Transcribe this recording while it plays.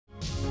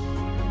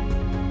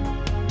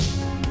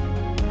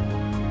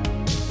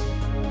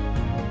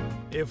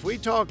If we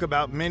talk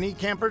about mini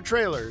camper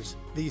trailers,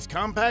 these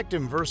compact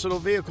and versatile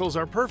vehicles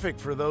are perfect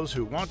for those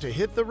who want to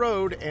hit the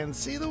road and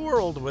see the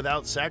world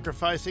without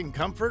sacrificing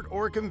comfort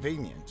or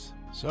convenience.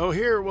 So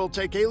here we'll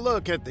take a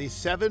look at the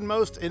 7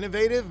 most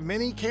innovative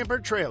mini camper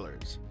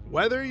trailers.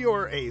 Whether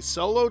you're a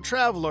solo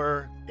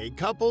traveler, a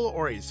couple,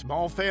 or a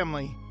small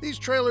family, these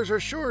trailers are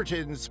sure to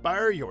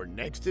inspire your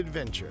next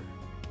adventure.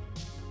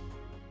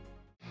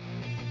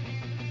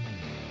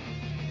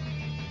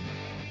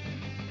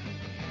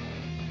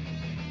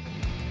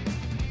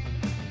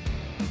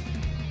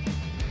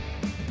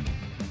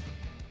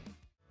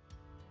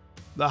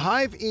 The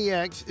Hive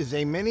EX is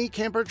a mini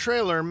camper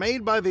trailer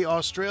made by the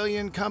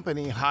Australian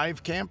company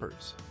Hive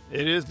Campers.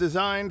 It is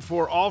designed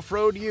for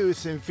off-road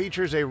use and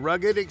features a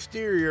rugged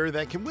exterior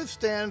that can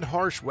withstand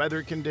harsh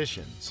weather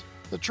conditions.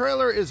 The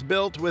trailer is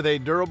built with a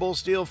durable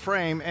steel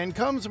frame and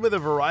comes with a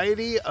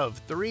variety of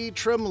 3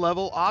 trim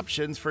level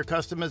options for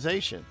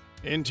customization.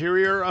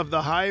 Interior of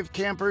the Hive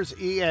Campers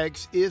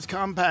EX is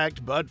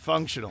compact but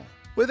functional,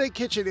 with a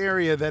kitchen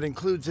area that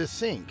includes a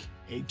sink,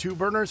 a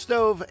 2-burner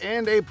stove,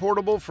 and a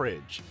portable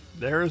fridge.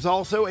 There is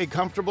also a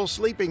comfortable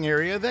sleeping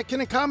area that can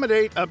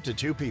accommodate up to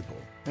 2 people.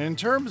 In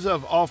terms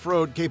of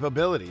off-road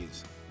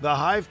capabilities, the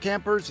Hive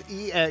Campers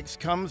EX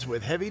comes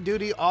with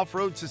heavy-duty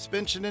off-road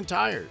suspension and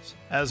tires,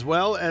 as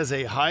well as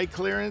a high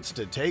clearance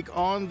to take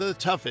on the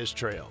toughest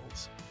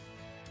trails.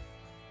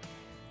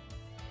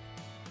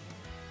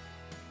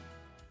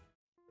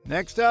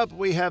 Next up,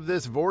 we have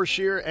this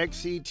Vorsheer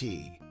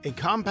XCT, a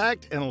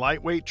compact and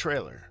lightweight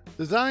trailer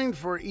designed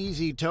for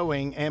easy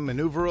towing and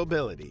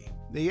maneuverability.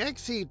 The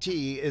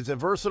XCT is a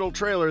versatile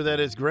trailer that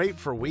is great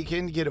for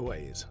weekend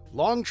getaways,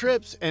 long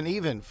trips, and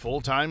even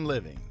full-time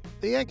living.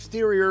 The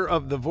exterior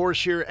of the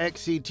Vorsheer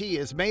XCT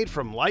is made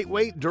from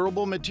lightweight,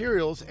 durable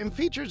materials and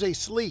features a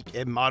sleek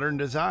and modern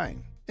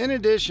design. In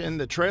addition,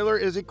 the trailer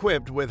is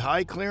equipped with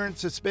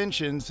high-clearance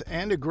suspensions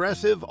and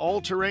aggressive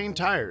all-terrain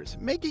tires,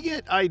 making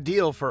it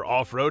ideal for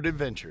off-road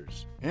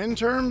adventures. In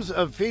terms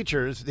of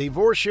features, the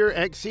Vorsheer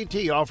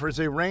XCT offers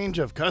a range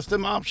of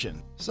custom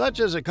options, such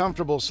as a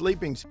comfortable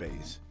sleeping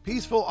space,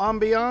 peaceful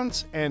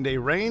ambiance, and a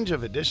range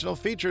of additional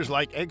features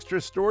like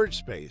extra storage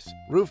space,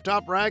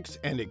 rooftop racks,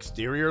 and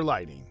exterior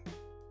lighting.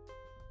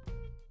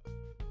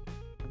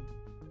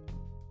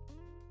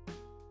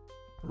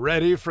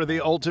 Ready for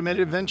the ultimate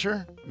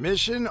adventure?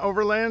 Mission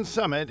Overland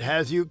Summit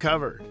has you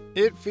covered.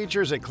 It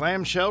features a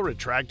clamshell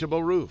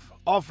retractable roof,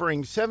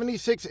 offering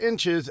 76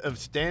 inches of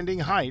standing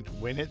height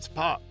when it's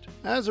popped.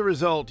 As a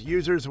result,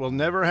 users will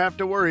never have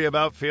to worry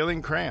about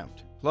feeling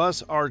cramped.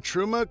 Plus, our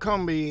Truma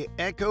Combi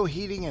Eco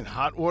Heating and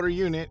Hot Water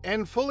Unit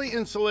and fully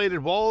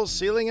insulated walls,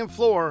 ceiling, and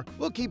floor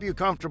will keep you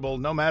comfortable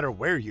no matter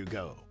where you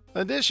go.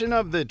 Addition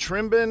of the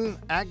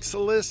Trimbin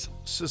Axialis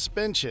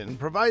suspension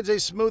provides a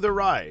smoother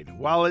ride,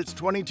 while its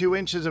 22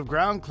 inches of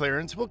ground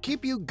clearance will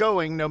keep you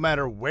going no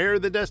matter where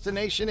the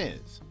destination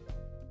is.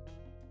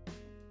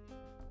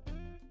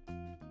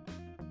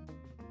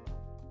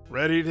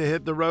 Ready to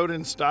hit the road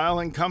in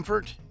style and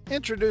comfort?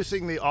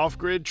 Introducing the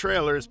off-grid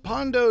trailer's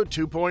Pando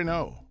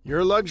 2.0,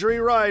 your luxury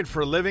ride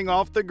for living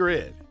off the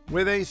grid.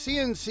 With a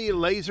CNC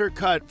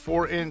laser-cut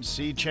 4-inch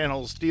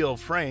C-channel steel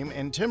frame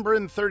and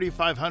Timbren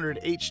 3500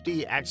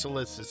 HD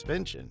Axialis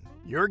suspension,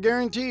 you're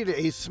guaranteed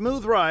a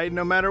smooth ride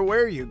no matter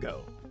where you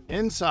go.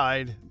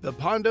 Inside, the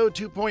Pando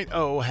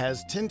 2.0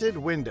 has tinted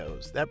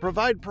windows that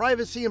provide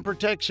privacy and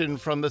protection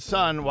from the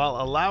sun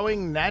while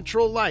allowing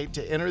natural light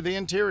to enter the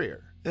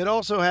interior. It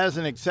also has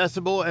an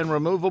accessible and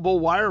removable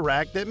wire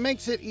rack that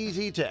makes it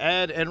easy to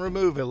add and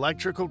remove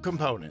electrical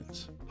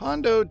components.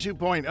 Pando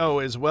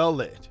 2.0 is well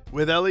lit,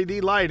 with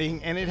LED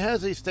lighting, and it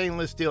has a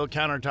stainless steel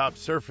countertop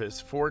surface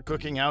for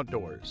cooking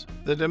outdoors.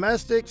 The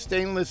domestic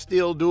stainless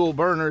steel dual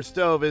burner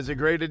stove is a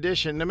great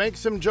addition to make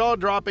some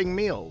jaw-dropping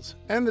meals,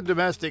 and the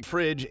domestic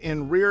fridge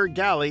in rear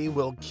galley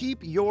will keep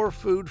your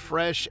food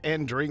fresh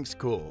and drinks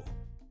cool.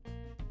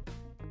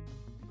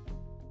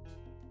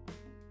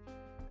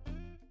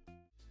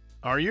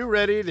 Are you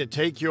ready to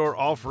take your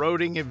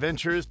off-roading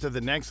adventures to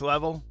the next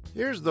level?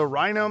 Here's the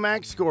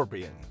Rhinomax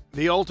Scorpion,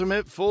 the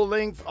ultimate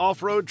full-length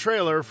off-road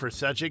trailer for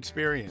such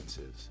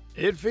experiences.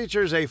 It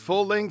features a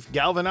full-length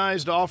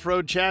galvanized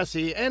off-road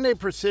chassis and a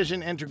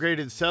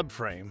precision-integrated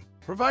subframe,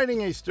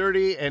 providing a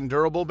sturdy and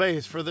durable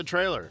base for the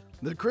trailer.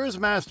 The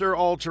Cruisemaster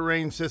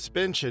all-terrain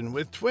suspension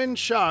with twin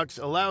shocks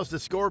allows the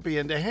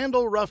Scorpion to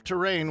handle rough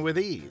terrain with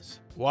ease,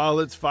 while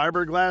its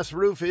fiberglass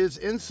roof is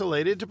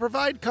insulated to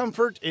provide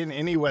comfort in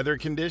any weather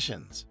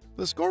conditions.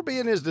 The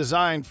Scorpion is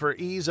designed for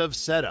ease of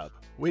setup,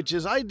 which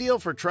is ideal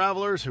for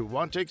travelers who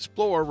want to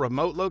explore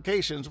remote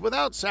locations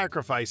without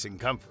sacrificing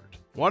comfort.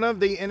 One of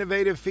the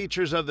innovative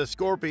features of the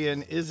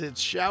Scorpion is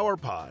its shower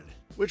pod,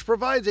 which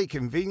provides a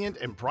convenient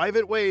and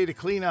private way to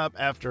clean up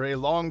after a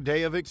long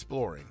day of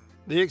exploring.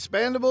 The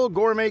expandable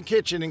gourmet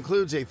kitchen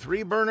includes a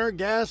 3-burner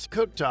gas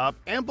cooktop,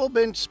 ample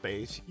bench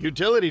space,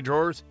 utility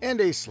drawers, and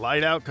a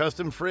slide-out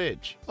custom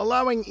fridge,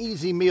 allowing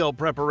easy meal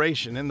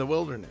preparation in the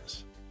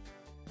wilderness.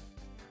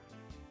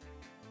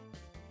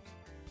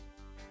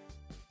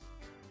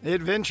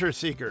 Adventure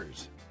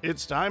seekers,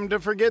 It's time to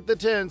forget the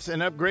tents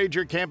and upgrade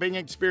your camping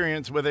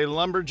experience with a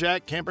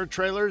Lumberjack camper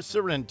trailer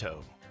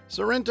Sorrento.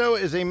 Sorrento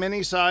is a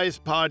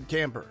mini-sized pod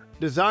camper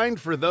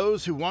designed for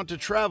those who want to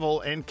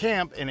travel and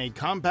camp in a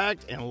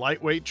compact and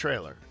lightweight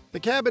trailer. The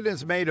cabin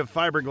is made of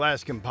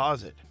fiberglass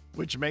composite,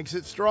 which makes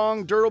it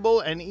strong, durable,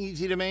 and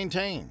easy to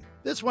maintain.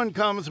 This one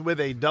comes with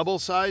a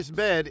double-sized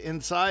bed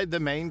inside the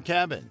main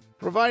cabin,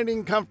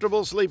 providing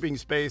comfortable sleeping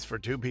space for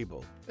 2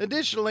 people.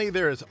 Additionally,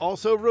 there is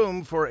also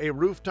room for a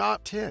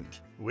rooftop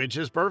tent, which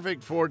is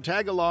perfect for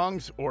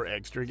tag-alongs or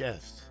extra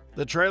guests.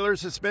 The trailer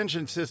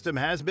suspension system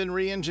has been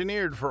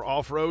re-engineered for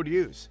off-road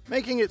use,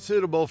 making it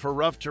suitable for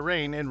rough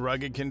terrain and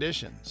rugged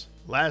conditions.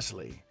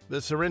 Lastly,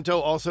 the Sorrento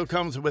also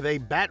comes with a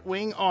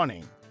batwing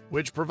awning,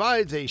 which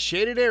provides a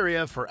shaded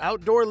area for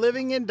outdoor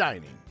living and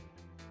dining.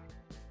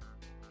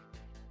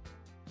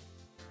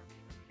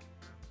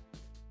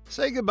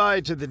 Say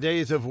goodbye to the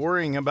days of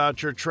worrying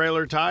about your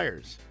trailer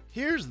tires.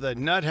 Here's the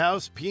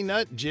Nuthouse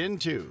Peanut Gen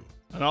 2,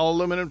 an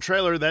all-aluminum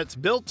trailer that's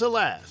built to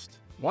last.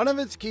 One of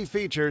its key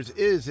features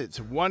is its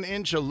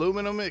 1-inch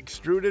aluminum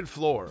extruded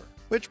floor,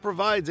 which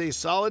provides a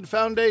solid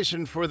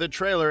foundation for the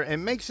trailer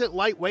and makes it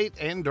lightweight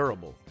and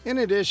durable. In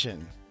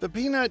addition, the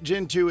Peanut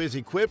Gen 2 is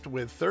equipped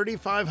with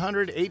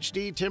 3500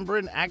 HD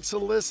Timbren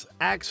axle-less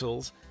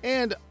axles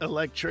and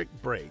electric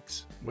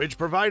brakes, which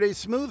provide a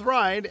smooth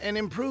ride and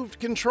improved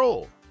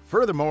control.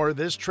 Furthermore,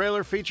 this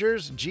trailer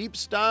features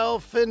Jeep-style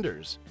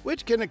fenders,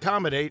 which can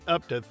accommodate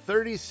up to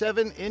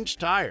 37-inch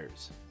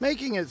tires,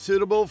 making it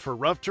suitable for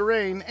rough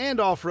terrain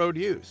and off-road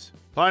use.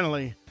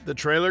 Finally, the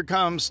trailer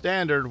comes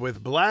standard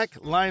with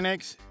black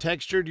Line-X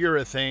textured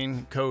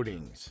urethane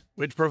coatings,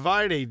 which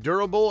provide a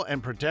durable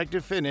and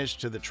protective finish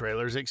to the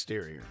trailer's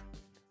exterior.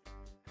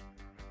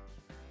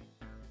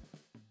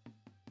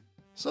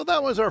 So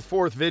that was our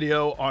 4th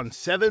video on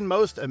 7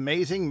 most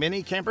amazing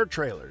mini camper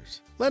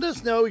trailers. Let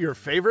us know your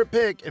favorite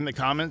pick in the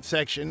comments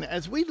section,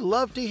 as we'd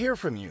love to hear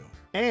from you.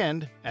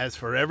 And as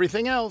for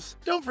everything else,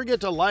 don't forget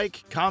to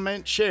like,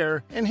 comment,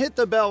 share, and hit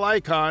the bell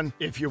icon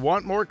if you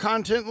want more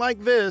content like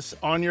this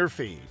on your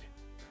feed.